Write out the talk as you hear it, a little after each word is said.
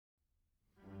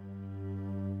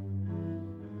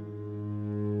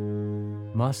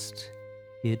must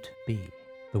it be?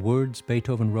 The words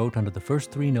Beethoven wrote under the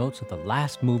first three notes of the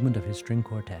last movement of his string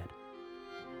quartet.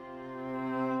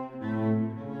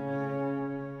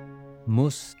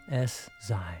 Muss es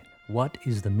sein? What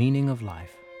is the meaning of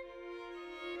life?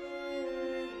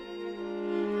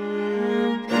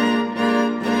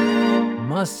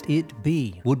 Must it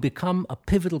be would become a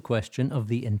pivotal question of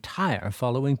the entire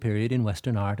following period in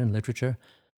Western art and literature,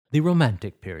 the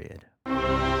Romantic period.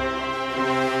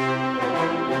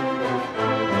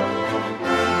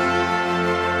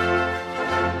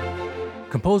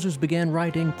 Composers began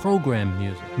writing program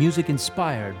music, music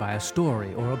inspired by a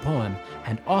story or a poem,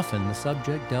 and often the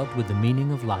subject dealt with the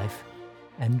meaning of life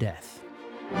and death.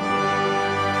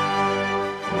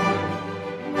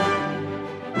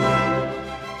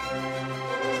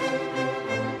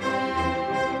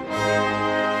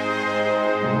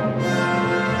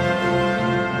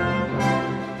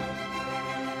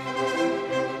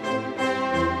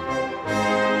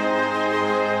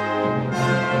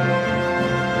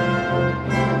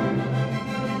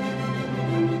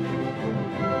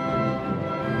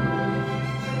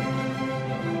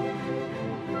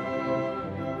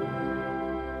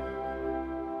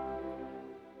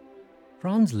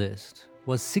 Franz Liszt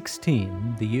was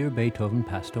 16 the year Beethoven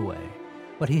passed away,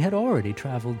 but he had already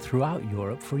traveled throughout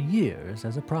Europe for years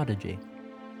as a prodigy.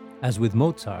 As with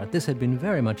Mozart, this had been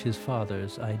very much his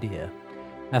father's idea.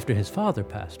 After his father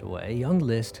passed away, young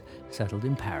Liszt settled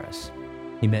in Paris.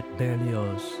 He met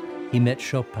Berlioz, he met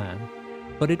Chopin,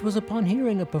 but it was upon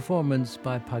hearing a performance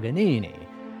by Paganini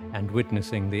and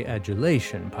witnessing the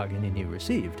adulation Paganini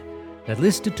received that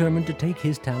Liszt determined to take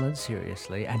his talent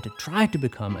seriously and to try to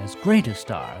become as great a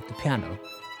star at the piano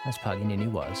as Paganini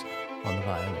was on the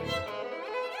violin.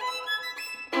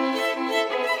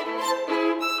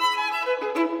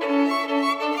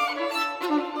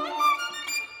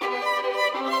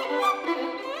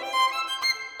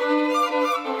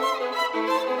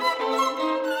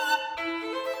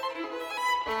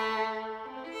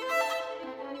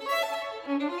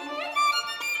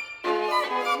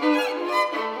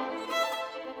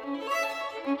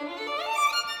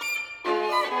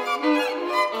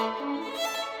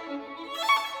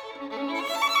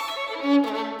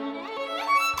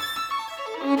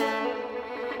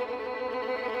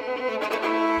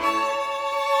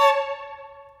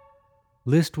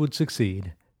 Liszt would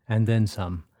succeed, and then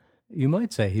some. You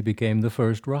might say he became the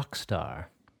first rock star.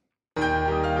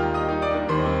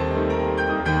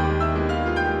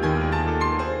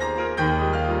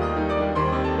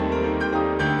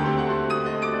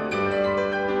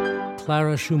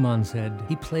 Clara Schumann said,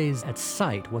 "He plays at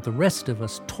sight what the rest of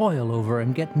us toil over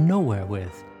and get nowhere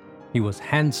with." He was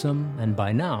handsome and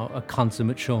by now a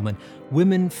consummate showman.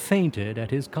 Women fainted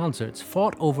at his concerts,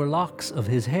 fought over locks of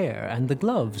his hair and the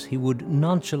gloves he would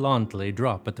nonchalantly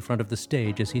drop at the front of the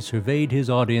stage as he surveyed his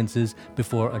audiences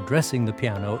before addressing the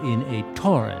piano in a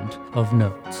torrent of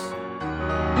notes.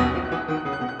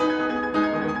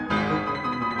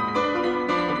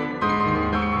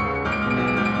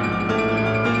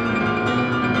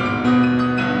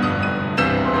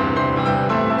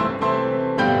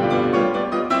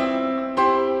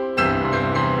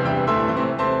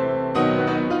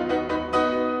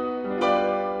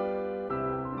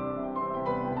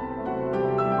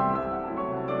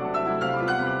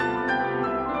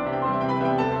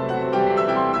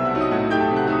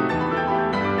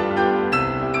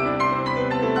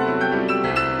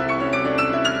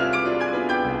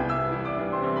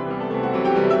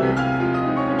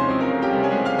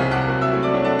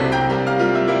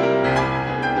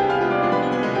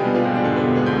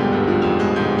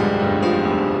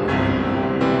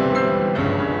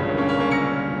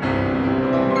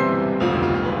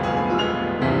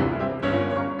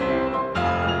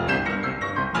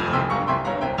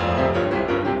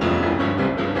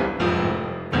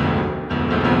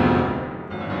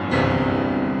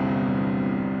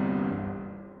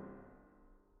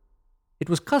 It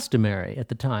was customary at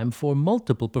the time for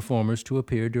multiple performers to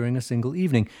appear during a single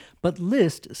evening, but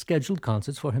Liszt scheduled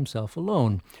concerts for himself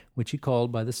alone, which he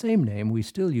called by the same name we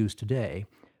still use today,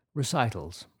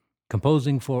 recitals.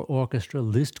 Composing for orchestra,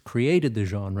 Liszt created the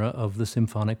genre of the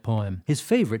symphonic poem. His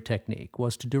favorite technique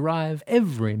was to derive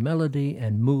every melody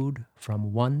and mood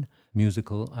from one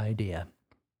musical idea.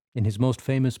 In his most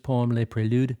famous poem, Les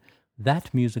Préludes,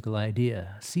 that musical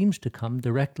idea seems to come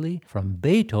directly from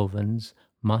Beethoven's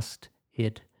Must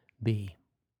It Be.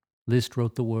 Liszt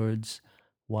wrote the words,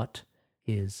 "What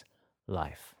is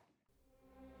life?"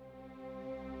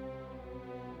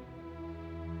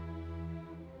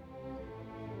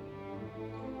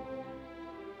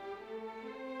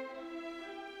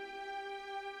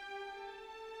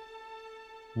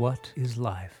 What is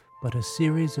life but a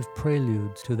series of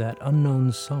preludes to that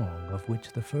unknown song of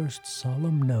which the first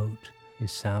solemn note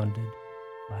is sounded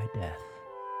by death?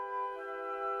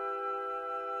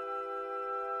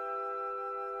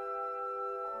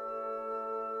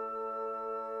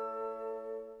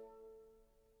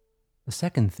 The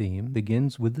second theme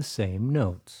begins with the same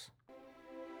notes.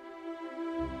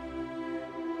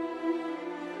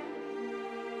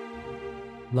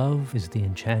 Love is the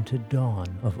enchanted dawn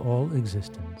of all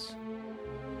existence.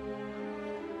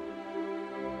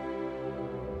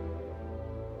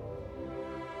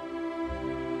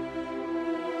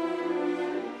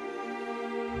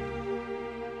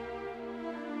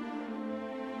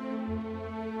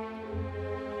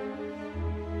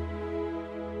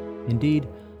 Indeed,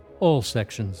 all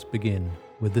sections begin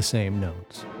with the same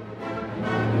notes.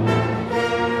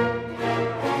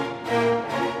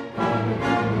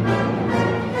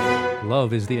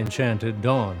 Love is the enchanted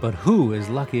dawn, but who is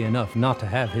lucky enough not to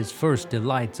have his first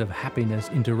delights of happiness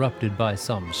interrupted by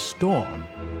some storm?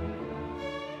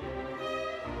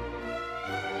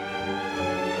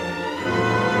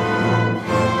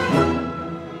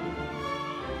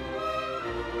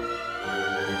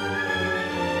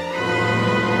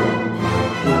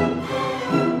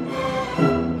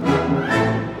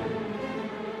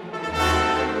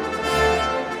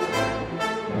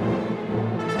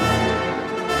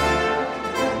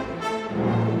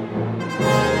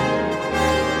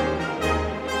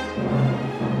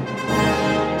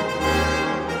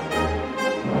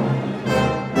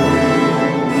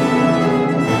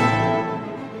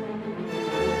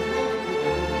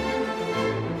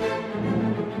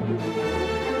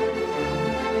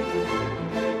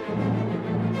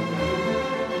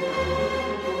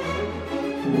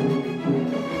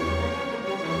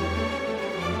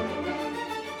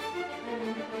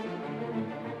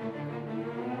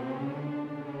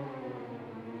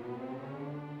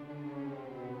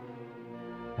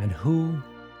 And who,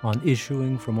 on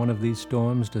issuing from one of these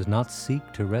storms, does not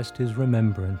seek to rest his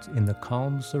remembrance in the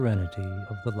calm serenity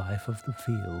of the life of the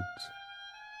fields?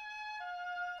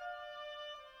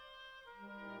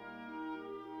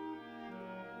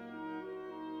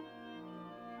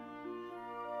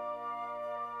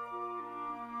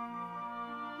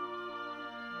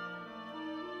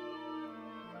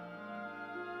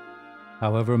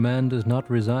 However, man does not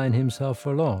resign himself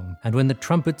for long, and when the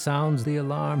trumpet sounds the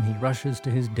alarm, he rushes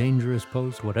to his dangerous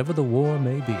post, whatever the war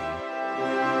may be.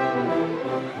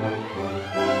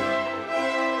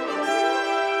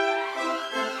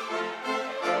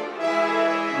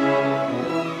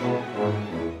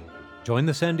 Join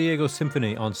the San Diego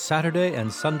Symphony on Saturday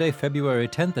and Sunday, February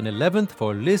 10th and 11th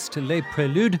for Liszt Les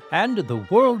Préludes and the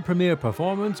world premiere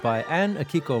performance by Anne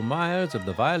Akiko Myers of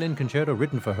the violin concerto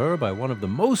written for her by one of the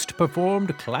most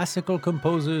performed classical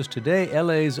composers today,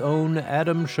 LA's own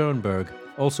Adam Schoenberg.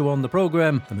 Also on the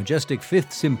program, the majestic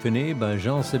Fifth Symphony by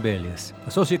Jean Sibelius.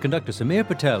 Associate conductor Samir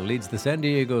Patel leads the San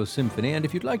Diego Symphony, and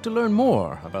if you'd like to learn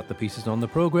more about the pieces on the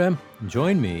program,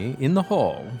 join me in the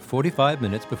hall 45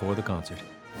 minutes before the concert.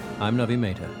 I'm Navi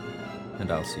Mehta,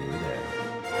 and I'll see you there.